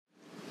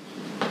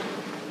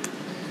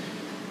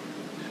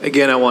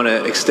Again, I want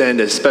to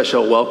extend a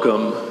special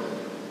welcome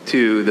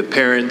to the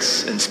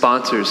parents and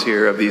sponsors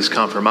here of these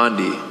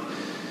confirmandi.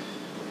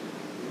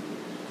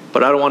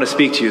 But I don't want to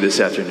speak to you this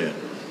afternoon.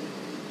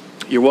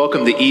 You're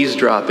welcome to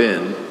eavesdrop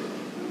in.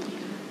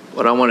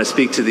 But I want to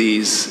speak to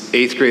these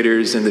 8th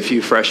graders and the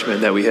few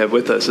freshmen that we have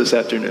with us this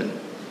afternoon.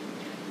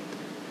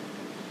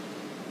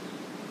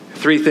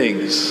 3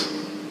 things.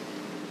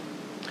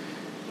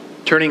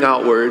 Turning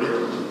outward.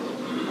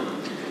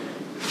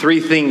 3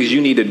 things you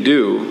need to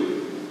do.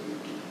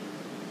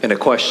 And a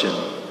question.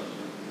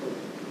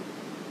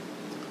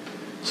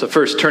 So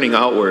first, turning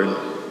outward.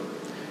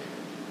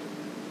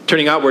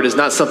 Turning outward is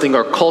not something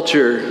our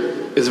culture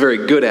is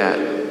very good at.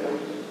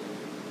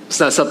 It's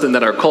not something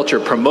that our culture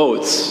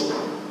promotes.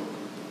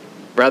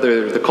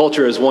 Rather, the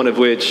culture is one of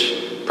which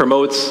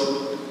promotes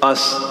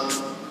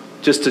us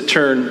just to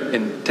turn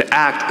and to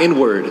act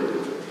inward,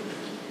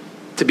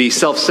 to be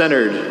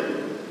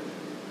self-centered.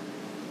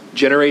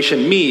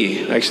 Generation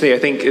Me, actually, I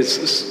think it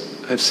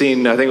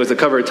was the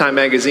cover of Time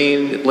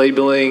magazine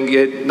labeling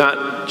it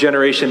not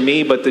Generation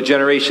Me, but the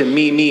Generation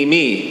Me.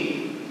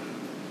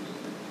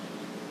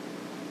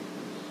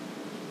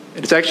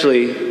 And it's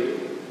actually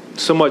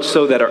so much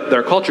so that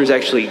our culture is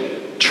actually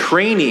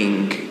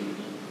training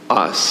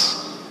us.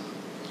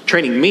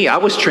 Training me, I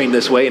was trained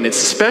this way, and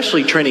it's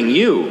especially training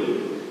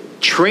you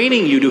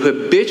to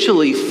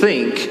habitually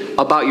think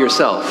about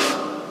yourself.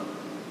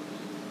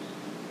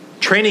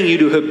 Training you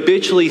to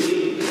habitually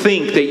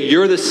think that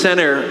you're the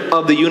center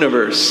of the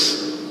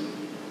universe.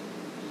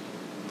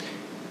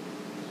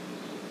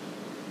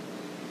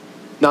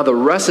 Now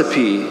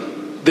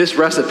this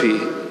recipe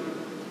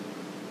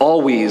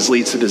always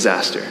leads to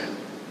disaster.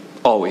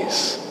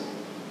 Always.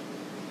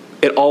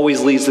 It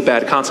always leads to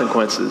bad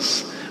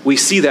consequences. We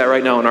see that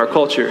right now in our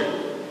culture.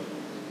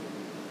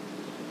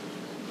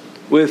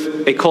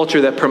 With a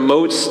culture that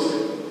promotes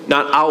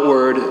not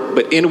outward,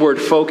 but inward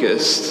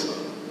focused,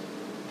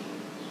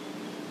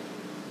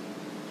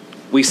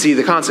 we see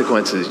the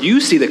consequences. You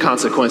see the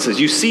consequences.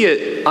 You see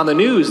it on the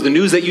news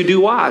that you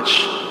do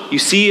watch. You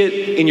see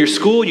it in your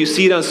school. You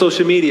see it on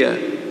social media.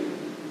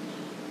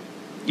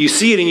 You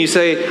see it and you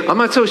say, I'm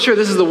not so sure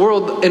this is the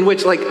world in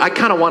which I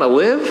kind of want to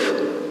live.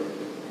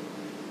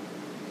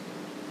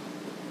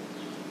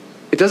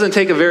 It doesn't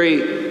take a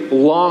very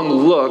long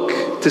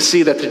look to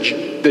see that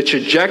the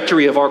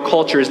trajectory of our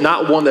culture is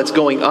not one that's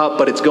going up,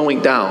 but it's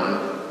going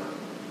down.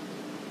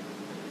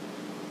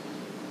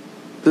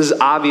 This is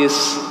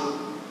obvious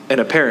and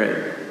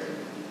apparent.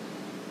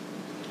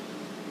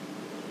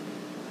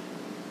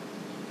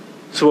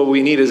 So what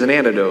we need is an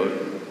antidote.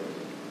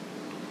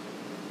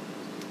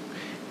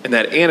 And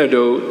that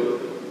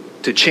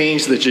antidote to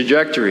change the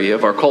trajectory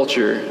of our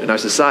culture and our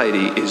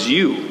society is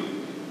you.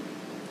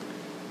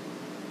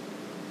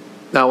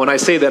 Now, when I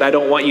say that, I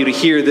don't want you to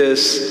hear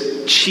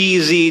this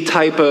cheesy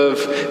type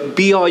of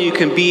be all you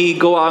can be,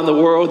 go out in the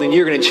world, and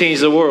you're going to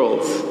change the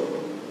world.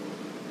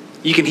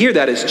 You can hear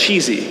that as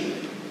cheesy.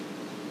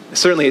 It's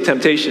certainly a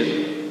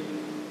temptation.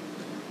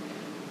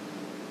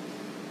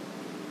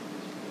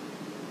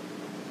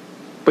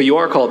 But you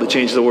are called to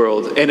change the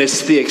world. And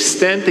it's the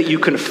extent that you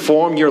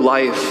conform your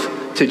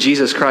life to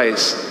Jesus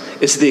Christ,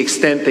 it's the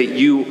extent that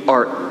you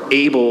are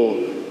able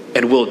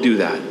and will do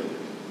that.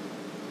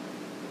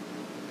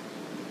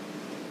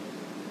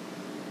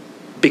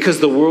 Because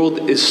the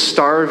world is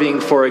starving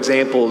for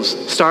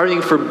examples,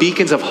 starving for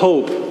beacons of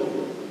hope,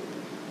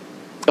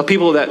 of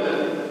people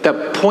that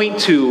point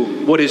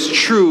to what is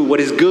true, what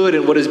is good,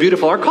 and what is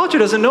beautiful. Our culture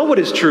doesn't know what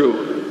is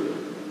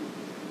true.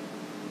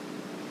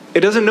 It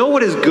doesn't know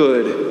what is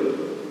good.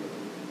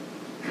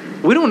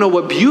 We don't know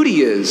what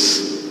beauty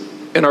is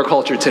in our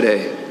culture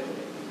today.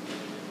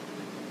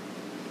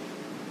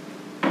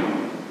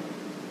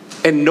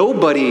 And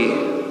nobody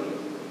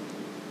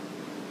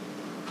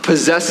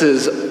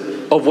possesses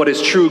of what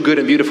is true, good,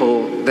 and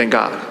beautiful than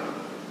God.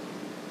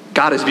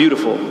 God is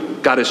beautiful,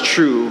 God is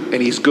true,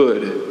 and He's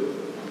good.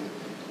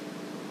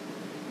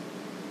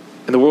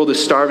 And the world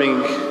is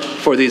starving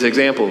for these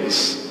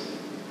examples,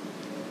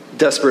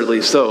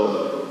 desperately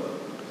so.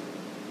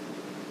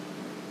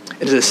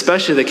 It is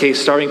especially the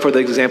case starving for the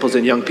examples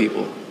in young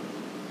people.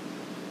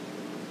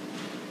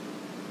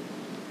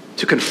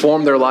 To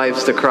conform their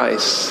lives to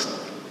Christ,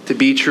 to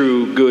be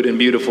true, good, and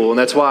beautiful. And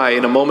that's why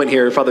in a moment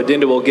here, Father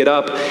Dinda will get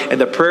up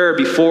and the prayer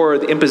before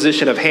the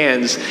imposition of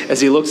hands,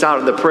 as he looks out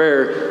in the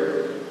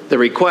prayer, the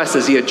request,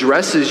 as he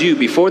addresses you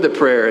before the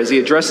prayer, as he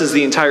addresses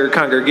the entire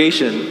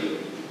congregation,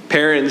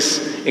 parents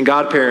and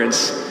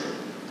godparents,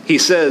 he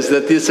says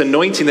that this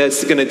anointing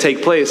that's going to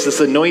take place,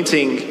 this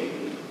anointing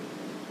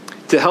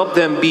to help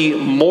them be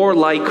more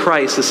like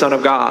Christ, the Son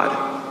of God,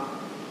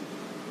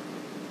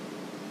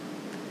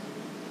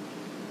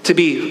 to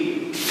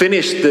be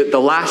finished the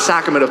last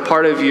sacrament of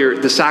part of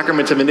the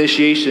sacrament of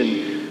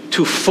initiation,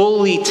 to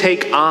fully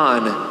take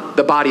on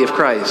the body of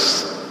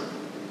Christ.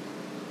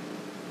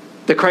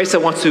 The Christ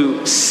that wants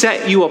to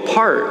set you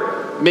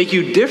apart, make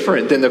you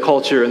different than the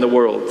culture and the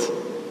world.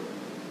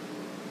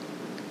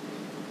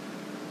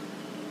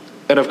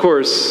 And of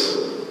course,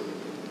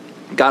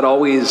 God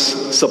always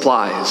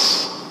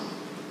supplies.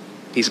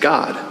 He's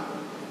God.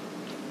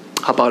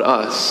 How about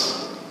us?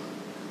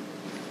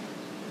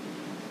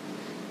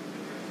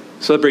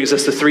 So that brings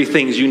us to 3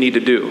 things you need to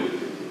do.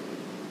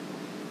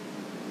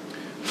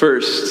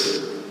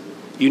 First,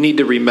 you need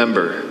to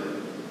remember.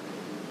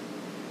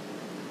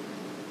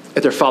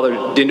 After Father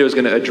Dindo is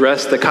going to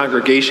address the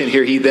congregation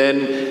here, he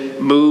then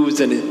moves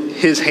and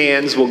his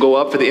hands will go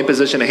up for the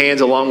imposition of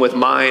hands along with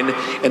mine,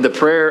 and the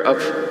prayer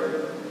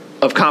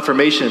of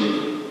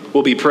confirmation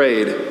will be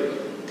prayed.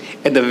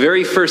 And the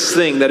very first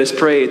thing that is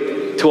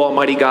prayed to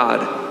Almighty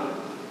God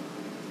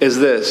is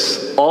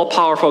this: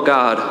 all-powerful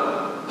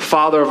God,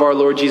 Father of our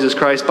Lord Jesus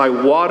Christ, by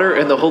water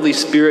and the Holy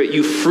Spirit,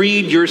 you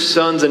freed your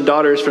sons and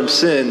daughters from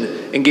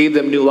sin and gave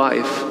them new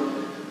life.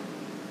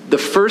 The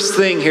first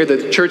thing here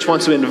the church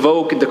wants to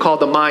invoke and to call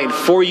to mind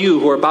for you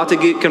who are about to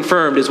get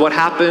confirmed is what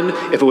happened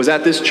if it was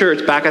at this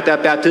church, back at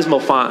that baptismal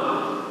font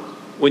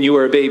when you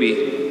were a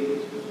baby.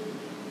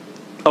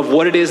 Of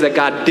what it is that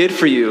God did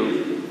for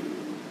you.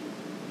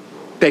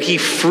 That he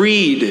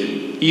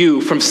freed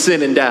you from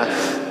sin and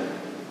death.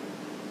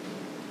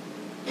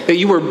 That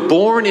you were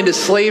born into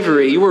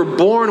slavery. You were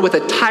born with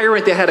a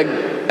tyrant that had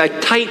a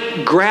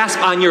tight grasp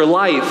on your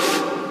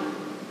life,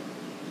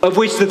 of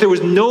which that there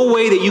was no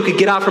way that you could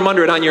get out from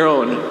under it on your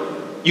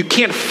own. You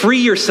can't free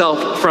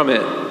yourself from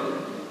it.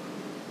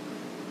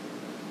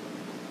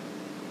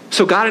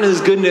 So God in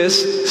his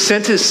goodness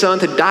sent his son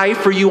to die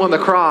for you on the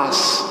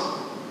cross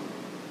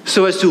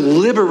so as to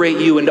liberate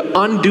you and to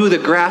undo the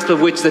grasp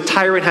of which the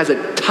tyrant has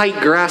a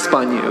tight grasp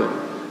on you.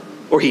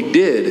 Or he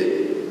did.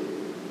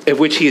 Of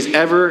which he is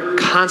ever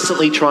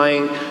constantly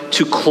trying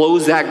to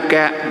close that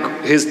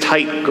gap, his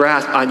tight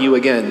grasp on you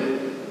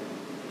again.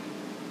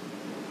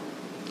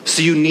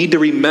 So you need to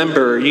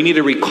remember, you need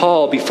to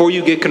recall before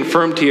you get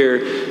confirmed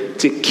here,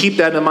 to keep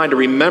that in mind, to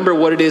remember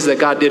what it is that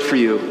God did for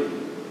you.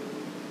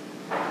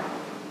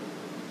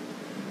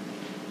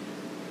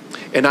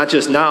 And not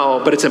just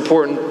now, but it's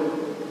important.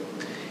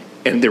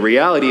 And the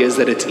reality is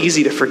that it's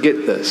easy to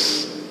forget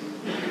this.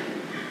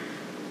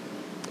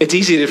 It's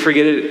easy to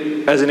forget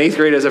it as an 8th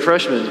grade, as a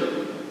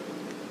freshman.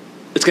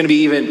 It's going to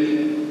be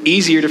even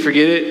easier to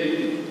forget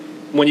it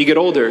when you get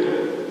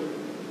older.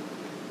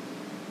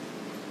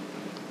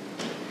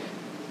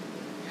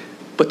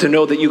 But to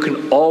know that you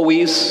can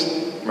always,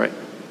 right,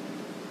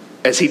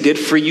 as he did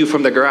free you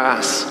from the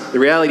grasp, the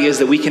reality is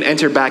that we can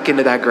enter back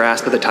into that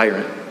grasp of the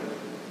tyrant.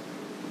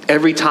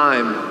 Every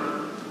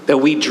time that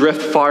we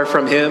drift far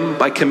from him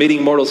by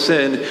committing mortal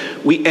sin,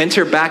 we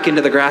enter back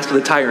into the grasp of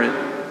the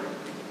tyrant.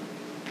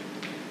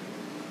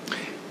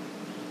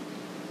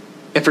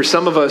 And for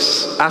some of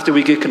us, after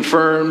we get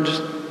confirmed,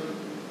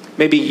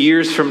 maybe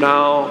years from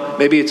now,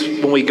 maybe it's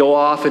when we go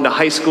off into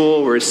high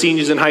school, we're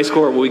seniors in high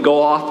school, or when we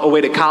go off away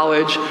to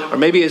college, or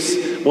maybe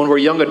it's when we're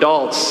young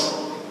adults,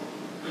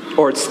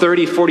 or it's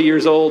 30, 40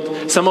 years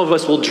old, some of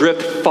us will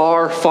drift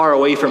far, far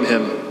away from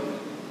him.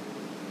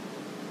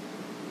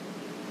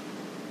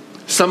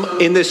 Some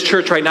in this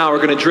church right now are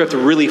going to drift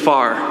really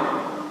far,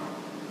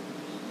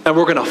 and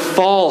we're going to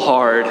fall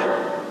hard.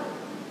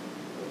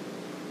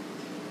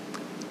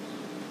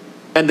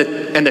 And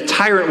the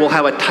tyrant will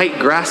have a tight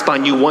grasp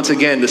on you once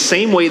again, the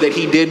same way that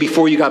he did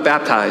before you got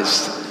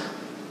baptized.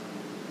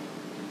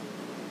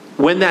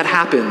 When that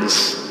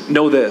happens,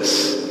 know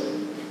this: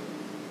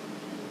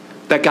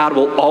 that God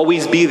will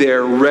always be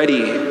there,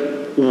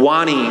 ready,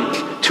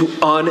 wanting to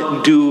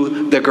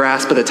undo the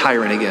grasp of the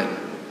tyrant again.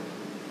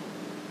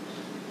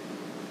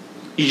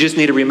 You just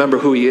need to remember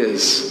who he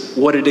is,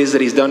 what it is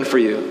that he's done for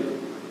you,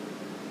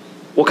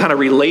 what kind of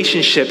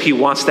relationship he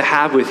wants to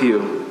have with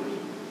you.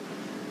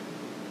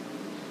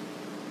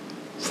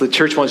 So the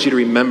church wants you to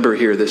remember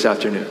here this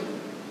afternoon.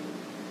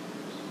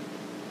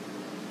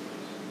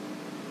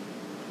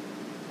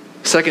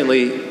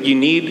 Secondly, you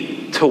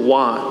need to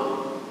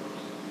want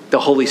the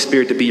Holy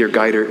Spirit to be your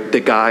guide, the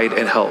guide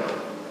and help.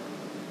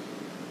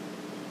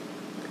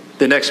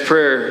 The next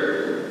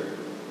prayer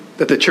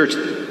that the church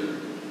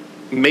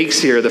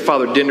makes here, that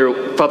Father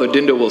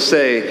Dindo will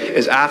say,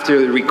 is after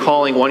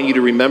recalling, wanting you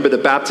to remember the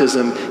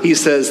baptism, he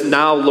says,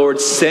 now, Lord,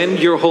 send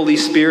your Holy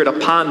Spirit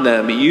upon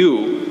them,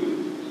 you,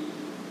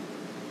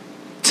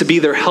 to be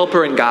their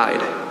helper and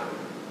guide.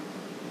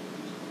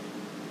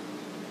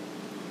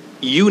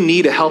 You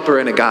need a helper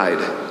and a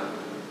guide.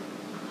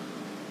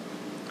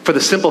 For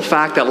the simple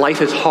fact that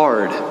life is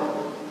hard.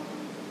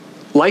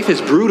 Life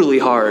is brutally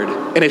hard,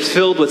 and it's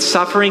filled with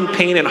suffering,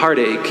 pain, and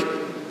heartache.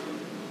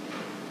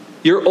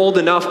 You're old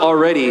enough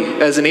already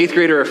as an 8th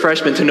grader or a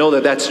freshman to know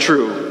that that's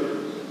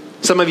true.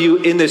 Some of you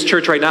in this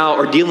church right now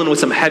are dealing with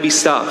some heavy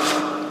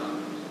stuff.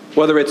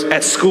 Whether it's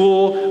at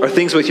school or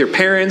things with your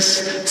parents,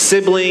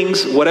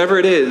 siblings, whatever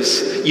it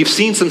is, you've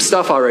seen some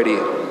stuff already.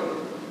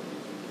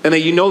 And that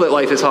you know that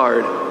life is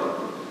hard.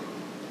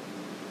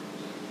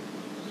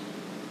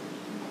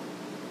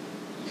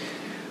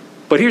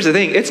 But here's the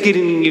thing, it's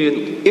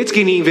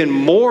getting even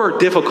more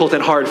difficult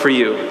and hard for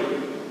you.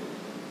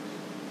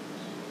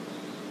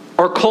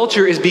 Our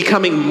culture is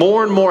becoming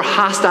more and more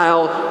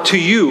hostile to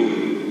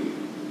you.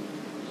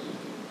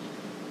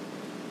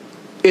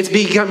 It's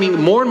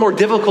becoming more and more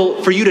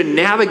difficult for you to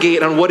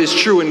navigate on what is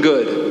true and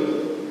good.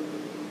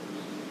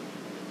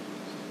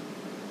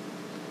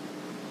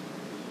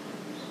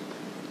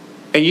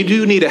 And you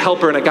do need a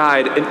helper and a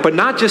guide, but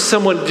not just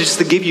someone just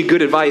to give you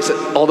good advice,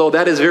 although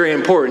that is very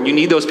important. You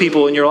need those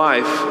people in your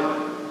life.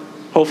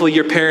 Hopefully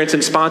your parents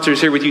and sponsors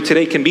here with you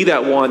today can be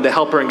that one, the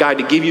helper and guide,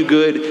 to give you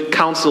good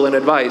counsel and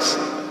advice.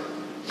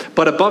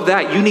 But above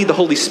that, you need the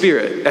Holy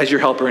Spirit as your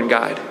helper and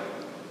guide.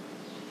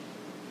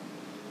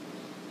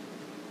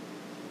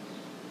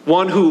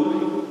 One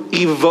who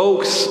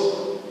evokes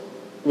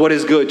what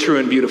is good, true,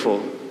 and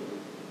beautiful.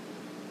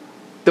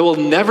 That will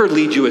never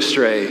lead you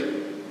astray.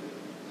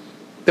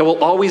 That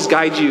will always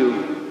guide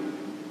you.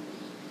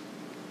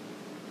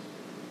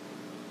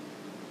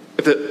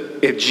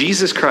 If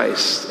Jesus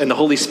Christ and the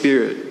Holy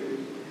Spirit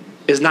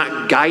is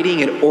not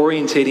guiding and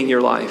orientating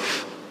your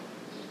life,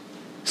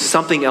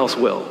 something else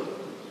will.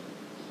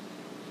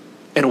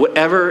 And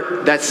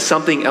whatever that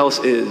something else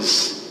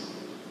is,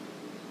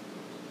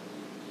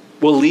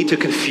 will lead to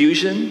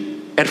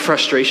confusion and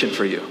frustration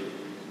for you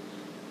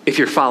if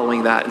you're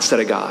following that instead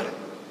of God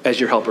as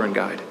your helper and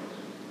guide.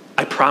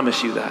 I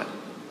promise you that.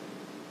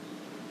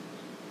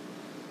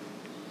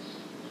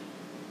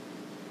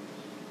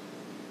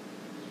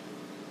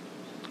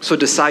 So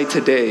decide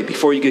today,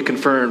 before you get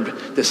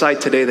confirmed,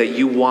 decide today that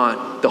you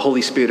want the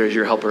Holy Spirit as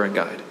your helper and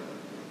guide.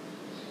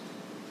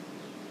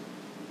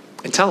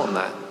 And tell him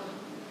that.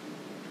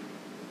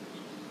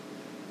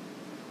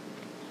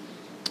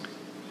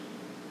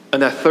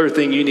 And that third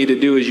thing you need to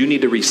do is you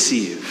need to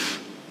receive.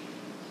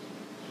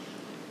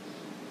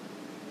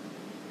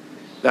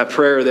 That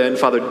prayer then,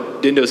 Father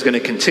Dindo is going to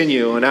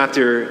continue, and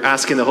after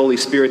asking the Holy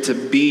Spirit to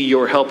be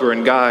your helper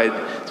and guide,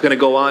 it's going to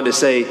go on to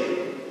say,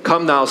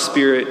 "Come now,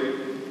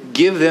 Spirit,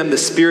 give them the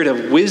spirit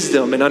of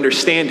wisdom and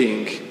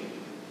understanding."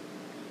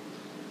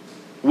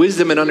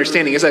 Wisdom and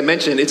understanding. As I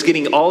mentioned, it's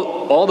getting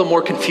all the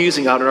more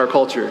confusing out in our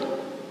culture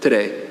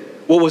today.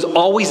 What was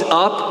always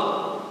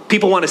up,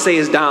 people want to say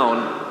is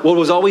down. What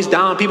was always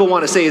down, people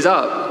want to say is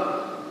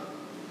up.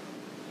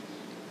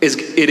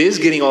 It is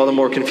getting all the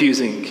more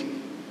confusing.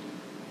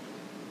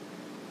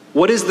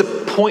 What is the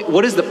point?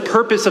 What is the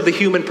purpose of the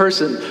human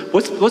person?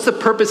 What's the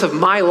purpose of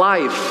my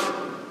life?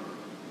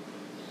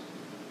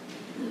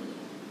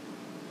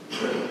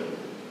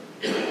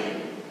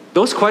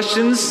 Those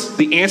questions,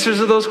 the answers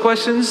to those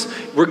questions,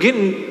 we're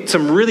getting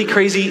some really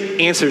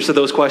crazy answers to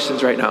those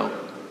questions right now.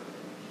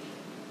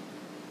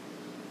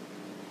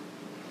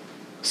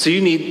 So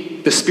you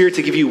need the Spirit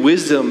to give you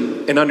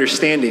wisdom and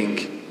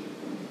understanding.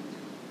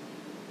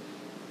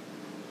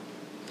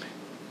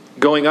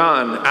 Going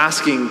on,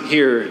 asking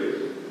here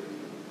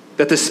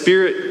that the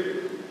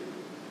Spirit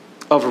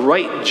of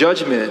right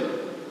judgment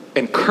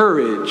and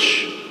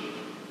courage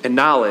and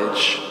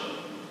knowledge,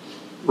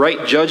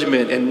 right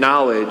judgment and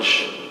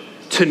knowledge,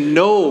 to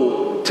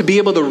know, to be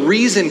able to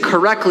reason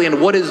correctly and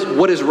what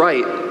is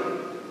right.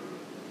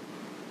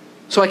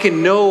 So I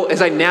can know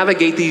as I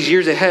navigate these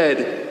years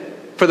ahead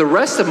for the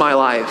rest of my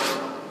life,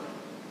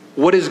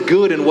 what is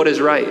good and what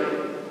is right.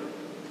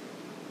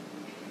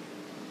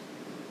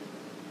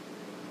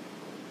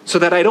 So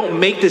that I don't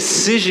make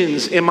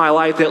decisions in my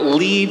life that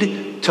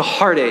lead to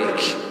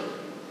heartache.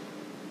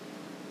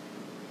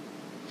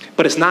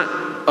 But it's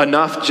not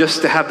enough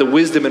just to have the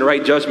wisdom and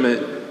right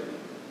judgment.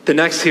 The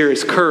next here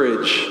is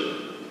courage.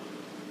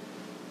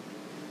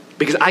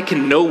 Because I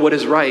can know what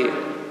is right,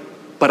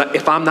 but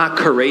if I'm not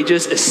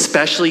courageous,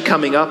 especially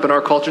coming up in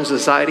our culture and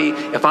society,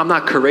 if I'm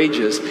not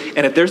courageous,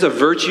 and if there's a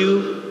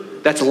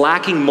virtue that's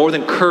lacking more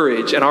than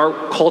courage in our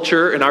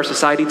culture, in our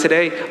society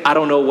today, I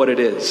don't know what it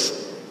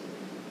is.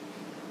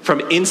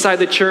 From inside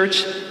the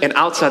church and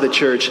outside the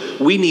church,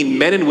 we need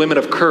men and women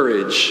of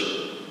courage.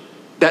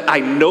 That I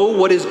know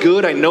what is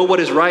good, I know what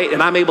is right,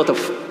 and I'm able to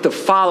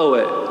follow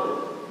it.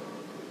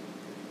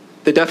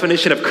 The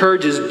definition of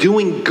courage is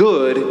doing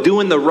good,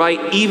 doing the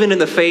right, even in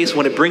the face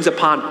when it brings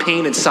upon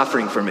pain and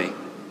suffering for me.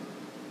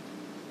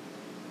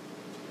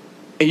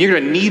 And you're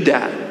going to need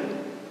that.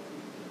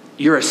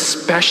 You're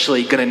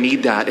especially going to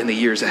need that in the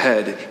years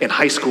ahead in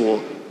high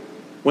school,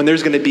 when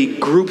there's going to be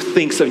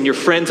groupthinks of your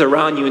friends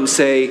around you and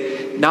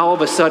say, now all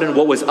of a sudden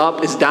what was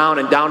up is down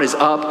and down is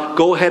up.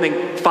 Go ahead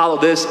and follow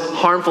this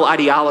harmful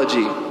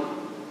ideology.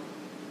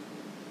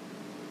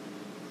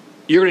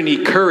 You're going to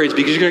need courage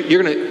because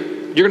you're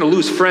going to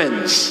lose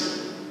friends.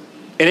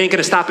 It ain't going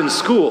to stop in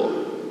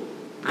school.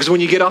 Because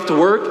when you get off to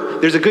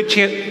work, there's a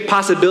good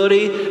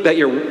possibility that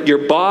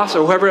your boss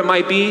or whoever it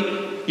might be,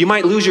 you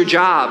might lose your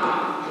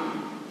job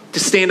to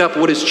stand up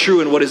what is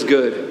true and what is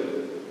good.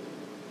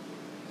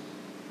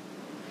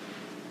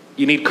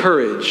 You need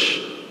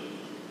courage.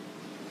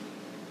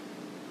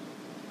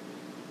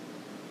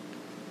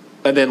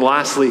 And then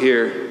lastly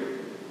here,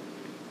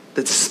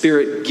 that the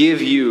Spirit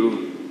give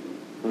you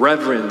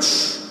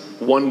reverence,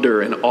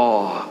 wonder, and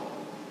awe.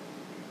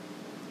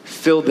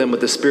 Fill them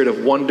with the spirit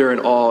of wonder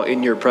and awe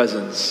in your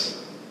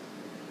presence.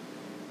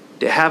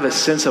 To have a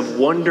sense of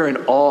wonder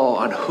and awe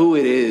on who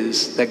it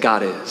is that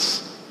God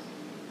is.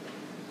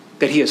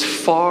 That He is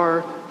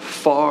far,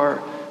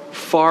 far,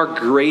 far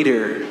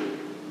greater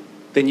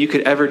than you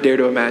could ever dare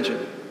to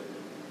imagine.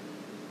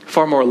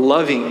 Far more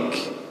loving,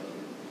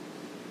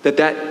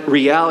 that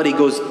reality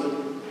goes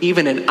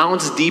even an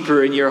ounce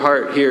deeper in your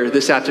heart here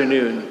this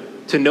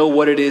afternoon, to know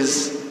what it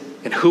is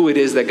and who it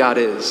is that God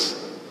is,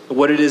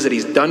 what it is that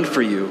he's done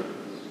for you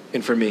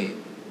and for me.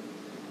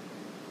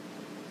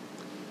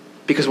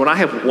 Because when I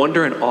have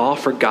wonder and awe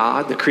for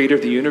God, the creator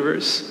of the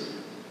universe,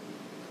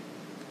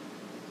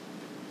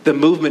 the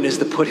movement is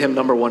to put him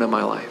number one in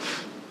my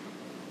life.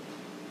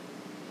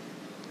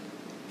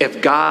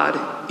 If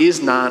God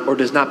is not or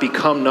does not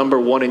become number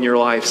one in your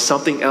life,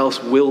 something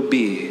else will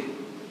be.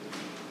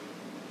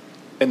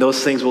 And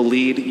those things will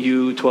lead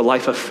you to a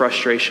life of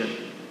frustration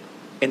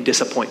and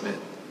disappointment.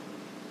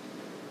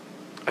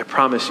 I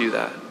promise you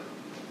that.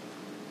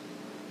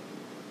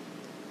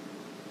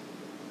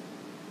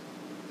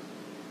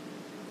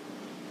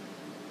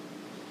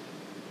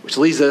 Which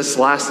leads us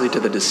lastly to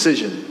the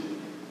decision.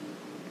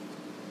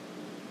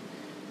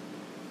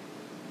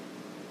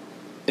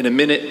 In a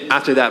minute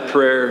after that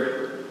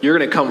prayer, you're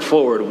going to come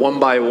forward one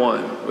by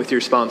one with your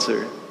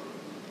sponsor.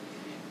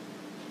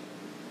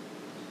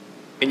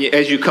 And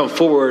as you come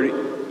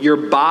forward, your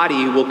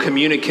body will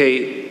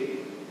communicate.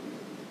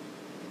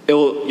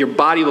 Your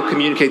body will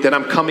communicate that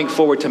I'm coming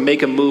forward to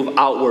make a move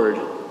outward,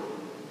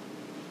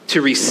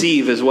 to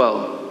receive as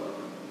well.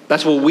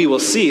 That's what we will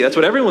see. That's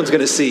what everyone's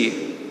going to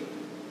see.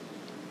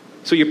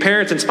 So your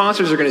parents and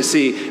sponsors are going to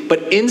see.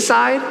 But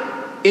inside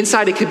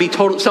it could be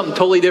something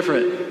totally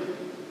different.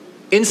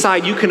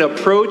 Inside, you can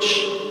approach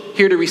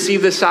here to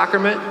receive this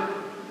sacrament,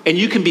 and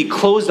you can be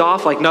closed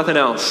off like nothing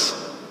else.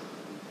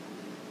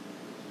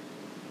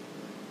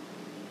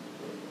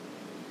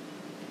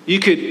 You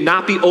could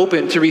not be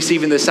open to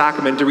receiving the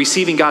sacrament, to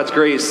receiving God's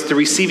grace, to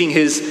receiving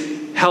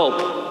his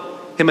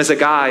help, him as a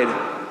guide,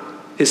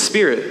 his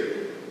Spirit.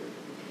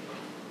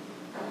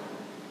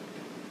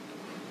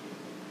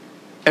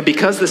 And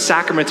because the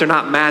sacraments are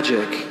not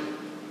magic,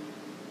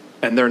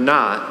 and they're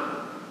not,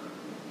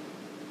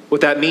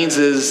 what that means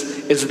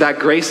is that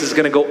grace is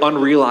going to go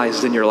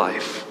unrealized in your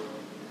life.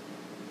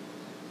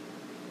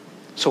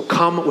 So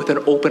come with an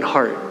open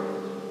heart.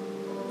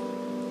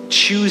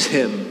 Choose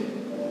him.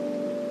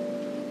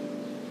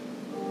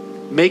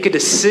 Make a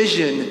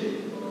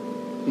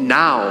decision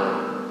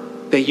now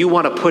that you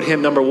want to put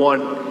him number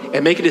one,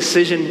 and make a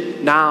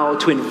decision now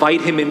to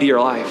invite him into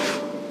your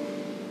life.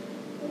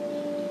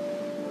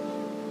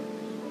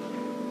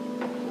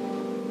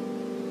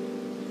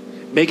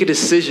 Make a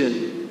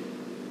decision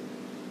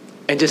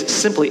and just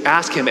simply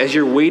ask him as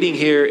you're waiting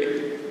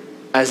here,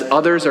 as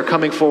others are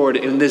coming forward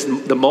in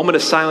the moment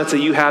of silence that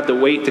you have to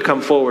wait to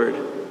come forward.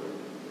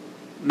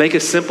 Make a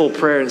simple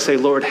prayer and say,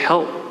 Lord,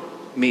 help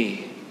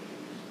me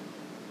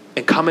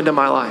and come into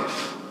my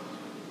life.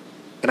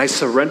 And I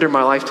surrender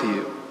my life to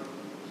you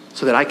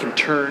so that I can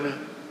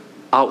turn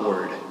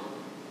outward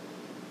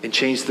and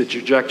change the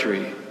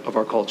trajectory of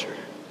our culture.